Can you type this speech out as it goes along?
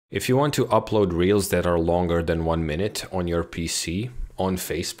If you want to upload reels that are longer than 1 minute on your PC on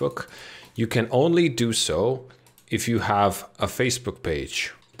Facebook, you can only do so if you have a Facebook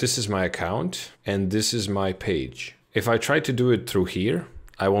page. This is my account and this is my page. If I try to do it through here,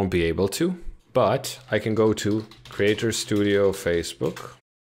 I won't be able to, but I can go to Creator Studio Facebook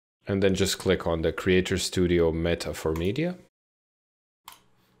and then just click on the Creator Studio Meta for Media.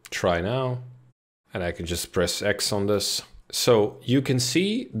 Try now, and I can just press X on this. So you can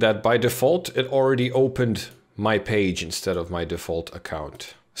see that by default, it already opened my page instead of my default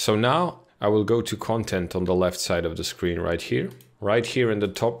account. So now I will go to content on the left side of the screen right here. Right here in the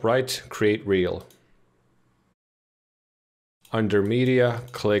top right, create reel. Under media,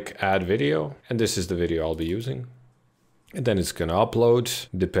 click add video. And this is the video I'll be using. And then it's gonna upload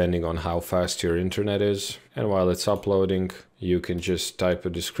depending on how fast your internet is. And while it's uploading, you can just type a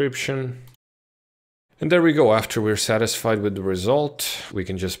description. And there we go. After we're satisfied with the result, we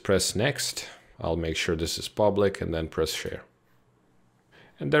can just press next. I'll make sure this is public and then press share.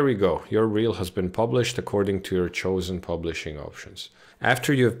 And there we go. Your reel has been published according to your chosen publishing options.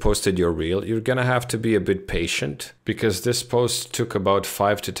 After you have posted your reel, you're gonna have to be a bit patient because this post took about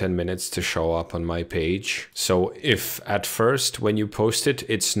 5 to 10 minutes to show up on my page. So if at first when you post it,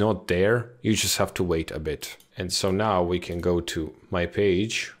 it's not there, you just have to wait a bit. And so now we can go to my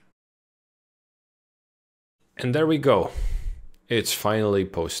page. And there we go. It's finally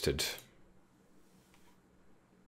posted.